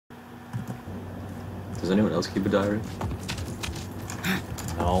Does anyone else keep a diary?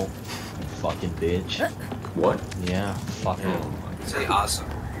 No. Fucking bitch. What? Yeah, fucking. Say awesome.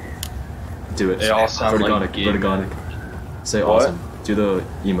 Do it. They all sound Vertigonic, like gay vertigonic. Say What? awesome. Do the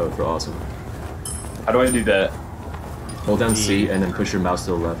emote for awesome. How do I do that? Hold down C and then push your mouse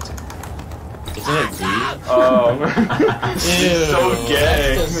to the left. Isn't it D? Oh. Ew, so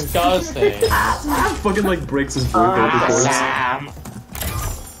gay. That's disgusting. Fucking like breaks his vocal cords.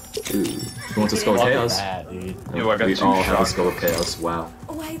 Ooh. Who wants a skull of Fucking chaos? bad, dude. Yo, I got We two all have a shots. skull of chaos. Wow.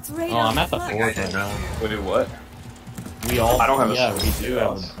 Why, it's right Oh, I'm at the out fourth right now. Wait, what? We all. I don't have a Yeah, skull we do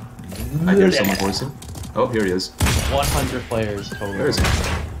of have. I hear someone voicing. Oh, here he is. 100 players total. Where is he?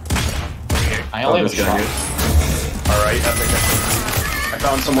 I only Oh, have a this guy shot. here. Alright, I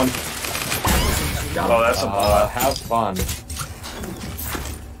found someone. Got Oh, him. that's a bot. Have fun.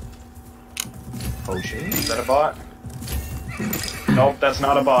 Potion. Is that a bot? Nope, that's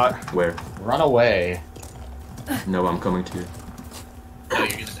not a bot. Where? Run away. Noah, I'm coming to you. No,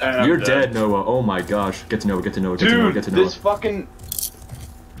 you're just And I'm You're dead, Noah. Oh my gosh. Get to Noah, get to Noah, get to Noah, Dude, get to Noah. this fucking...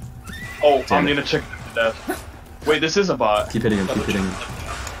 Oh, Damn I'm it. gonna check to death. Wait, this is a bot. Keep hitting him, keep hitting him.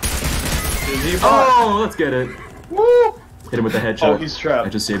 Is he a bot? Oh, let's get it. Woo! Hit him with the headshot. Oh, he's trapped. I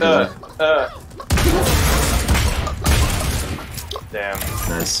just saved his life. Damn.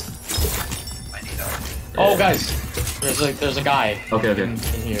 Nice. Oh, guys. There's a guy. Okay, okay. In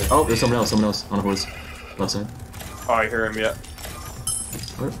here. Oh, there's someone else on a horse. Left side. Oh, I hear him, yeah.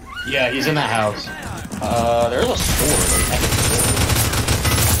 Where? Yeah, he's in that house. There's a sword.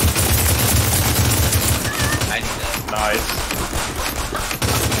 Nice.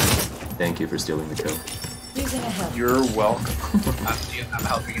 Thank you for stealing the kill. Using a help. You're welcome. I'm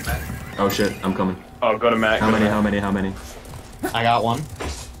helping you, man. Oh shit, I'm coming. Oh, go to Matt. How go to many, Matt. how many, how many? I got one.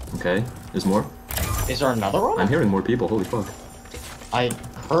 Okay, there's more? Is there another one? I'm hearing more people, holy fuck. I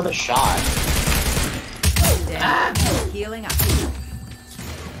heard a shot. Damn. Healing up.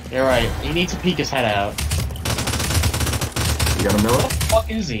 You're right. He needs to peek his head out. You got him, Where Noah? the fuck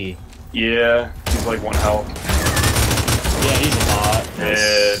is he? Yeah, he's like 1 health. Yeah, he's a bot.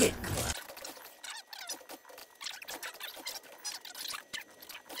 Dead.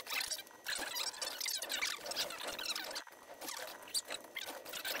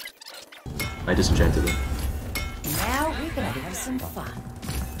 I disenchanted him. Now we're gonna have some fun.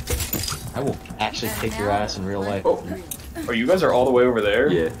 I will actually kick your ass in real life. Oh, Oh, you guys are all the way over there?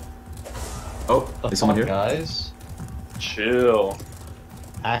 yeah. Oh, The is someone fuck, here? guys? Chill.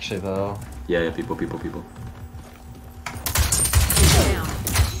 Actually, though. Yeah, people. Down.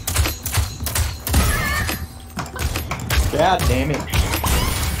 God damn it.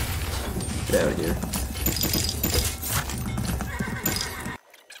 Get out of here.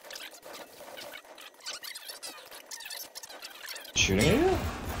 Shooting at you?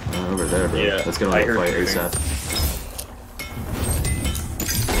 Over there, bro. Yeah, Let's get on I that heard fight shooting. ASAP.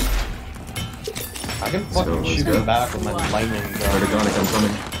 I can Let's fucking go, shoot let's him go. back with my lightning gun. Vertigonic, I'm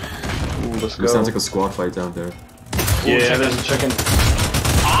coming. Ooh, let's go. This sounds like a squad fight down there. Yeah, there's a chicken.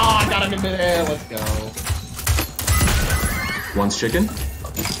 Ah, I got him in midair. Let's go. One's chicken?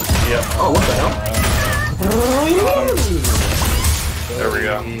 Yep. Oh, what the hell? There we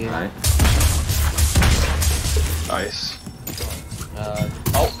go. Alright. Nice.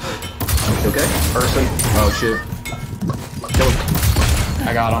 Oh, You okay? Person. Oh shit. Kill him.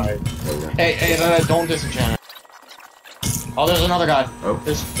 I got him. There we go. Hey, don't disenchant it. Oh, there's another guy. Oh.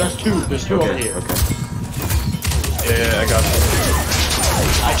 There's two. There's two over Okay, here. okay. Yeah, I got you.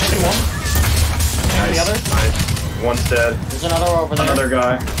 I checked one. Check the Nice. other. Nice. One's dead. There's another over there. Another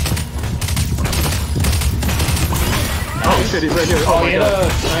guy. Oh shit, he's right here. Oh, Oh he my hit god.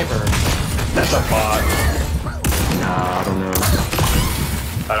 a sniper. That's a bot. Nah, I don't know.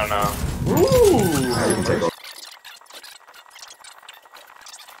 I don't know. Ooh. Alright, you can take off.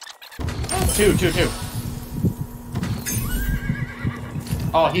 Two.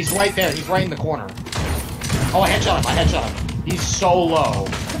 Oh, he's right there. He's right in the corner. Oh, I headshot him. He's so low.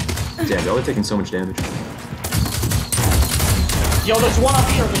 Damn, y'all are taking so much damage. Yo, there's one up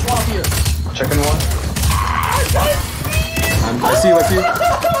here. Chicken one. I see you.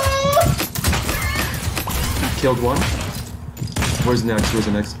 Killed one. Where's the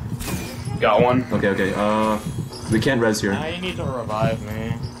next? Got one. Okay. We can't res here. Now you need to revive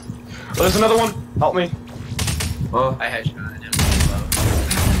me. Oh, there's another one. Help me. I headshot him.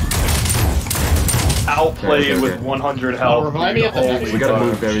 Outplayed Okay. with 100 health. revive me at the next We gotta fuck.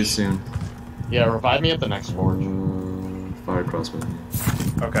 move very soon. Yeah, revive me at the next forge. Fire crossbow.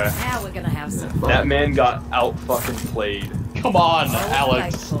 Okay. Now we're gonna have some Yeah, That man got out fucking played. Come on,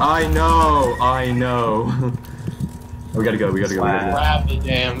 Alex. I know. We gotta go. Grab the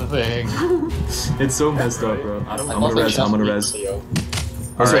damn thing. It's so messed up, bro. I'm love gonna the res. I'm gonna res. Theo.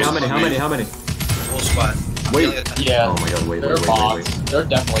 Alright, Alright, how many? Full squad. Wait. Yeah. Oh my god, wait. They're bots. They're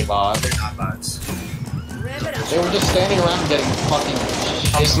definitely bots. They're not bots. Rip it up. They were just standing around getting fucking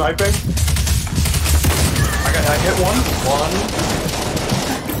I'm shit. sniping. I hit one.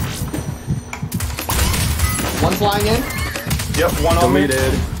 One flying in. Yep, one on me.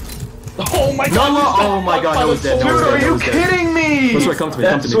 Deleted. Oh my god! Oh my god, that was dead. Dude, are you kidding me? That's right, come to me,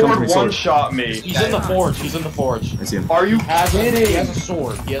 That sword sword. one-shot me. He's in the forge. He's in the forge. I see him. Are you He has a kidding?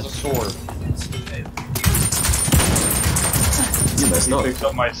 sword. He has a sword. You messed He up. picked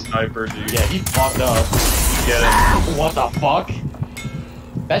up my sniper, dude. Yeah, he fucked up. Get it. What the fuck?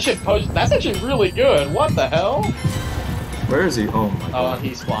 That's actually really good. What the hell? Where is he? Oh my Oh, god.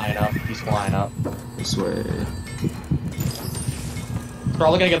 he's flying up. He's flying up. This way.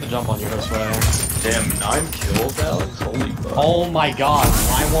 Probably gonna get the jump on you this way. Damn, 9 kills, Alex? Holy fuck. Oh my god,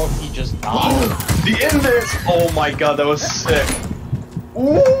 why won't he just die? The invis! Oh my god, that was sick.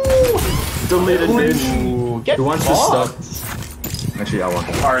 Ooh! Deleted, bitch. Ooh, get Who wants this fucked. stuff? Actually, I want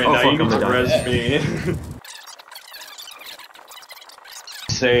that. Alright, Oh, now fuck, you I'm need to gonna die. res me.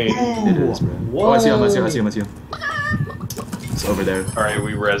 Insane. It is, bro. Oh, I see him. It's over there. Alright,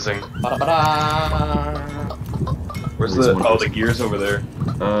 we resing. Ba-da-ba-da. Where's There's the... one Oh, person. the gear's over there.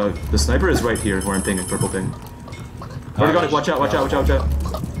 The sniper is right here where I'm pinging, purple ping. Already got it, watch out.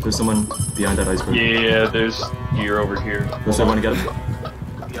 There's someone behind that iceberg. Yeah, there's gear over here. Does everyone get him?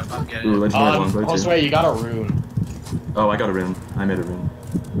 Yep, I'm getting Ooh, it. legendary one, go Josue, to. you got a rune. Oh, I got a rune. I made a rune.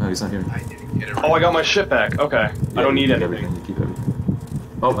 No, he's not here. I didn't get it Oh, I got my shit back. Okay. I don't need you keep anything. everything, you keep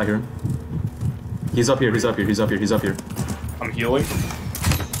everything. Oh, I hear him. He's up here. I'm healing.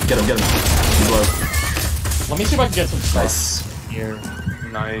 Get him. He's low. Let me see if I can get some stuff Nice. here.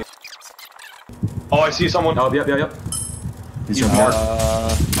 Nice. Oh, I see someone. Oh, yep. He's jumping out.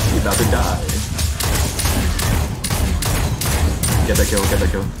 He's about to die. Get that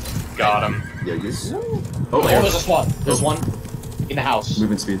kill. Got him. Yeah, yes. Oh, Oh, I hear there's a him. squad. There's one in the house.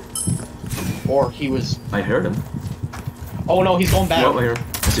 Movement speed. Or he was... I heard him. Oh no, he's going back. Oh, I hear him.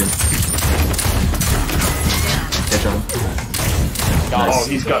 I see him. Headshot him. Got Nice. Oh,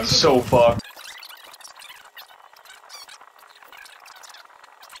 he's got so fucked.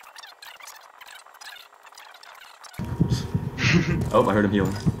 Oh, I heard him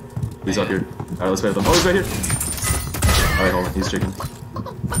healing. He's up here. Alright, let's wait with him. Oh, he's right here! Alright, hold on. He's chicken.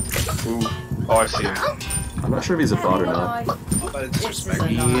 Ooh. Oh, I see him. I'm not sure if he's a bot or not. But it's This is disrespect. a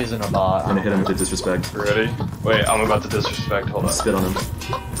He lot. isn't a bot. I'm gonna hit him with the disrespect. Ready? Wait, I'm about to disrespect. Hold on. Spit on him.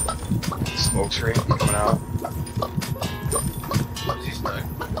 Smoke screen coming out. He's stuck.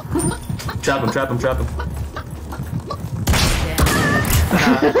 Trap him.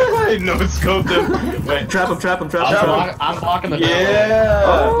 I no scoped him. Wait. Trap him. I'm blocking the door. Yeah.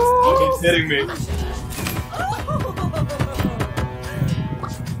 Oh, he's hitting me.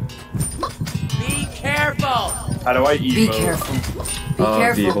 Be careful. How do I emote? Be careful. Be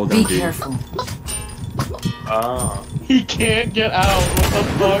V, careful. hold Be down V. careful. Ah. He can't get out. What the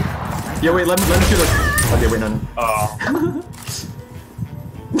fuck? Yeah, wait, let me shoot us. Okay, wait, no. Oh.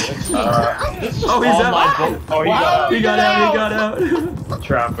 This is Oh, he's online out. vote. Oh, he Wow, got out. He got out.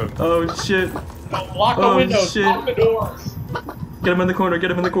 Trap him. Oh, shit. Lock the Oh, windows. shit. Lock the doors. Get him in the corner.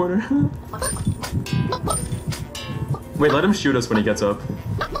 Wait, let him shoot us when he gets up.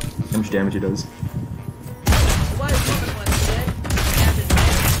 How much damage he does.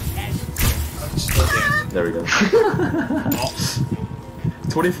 Still dancing. There we go.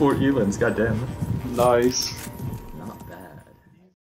 24 Elans, goddamn. Nice.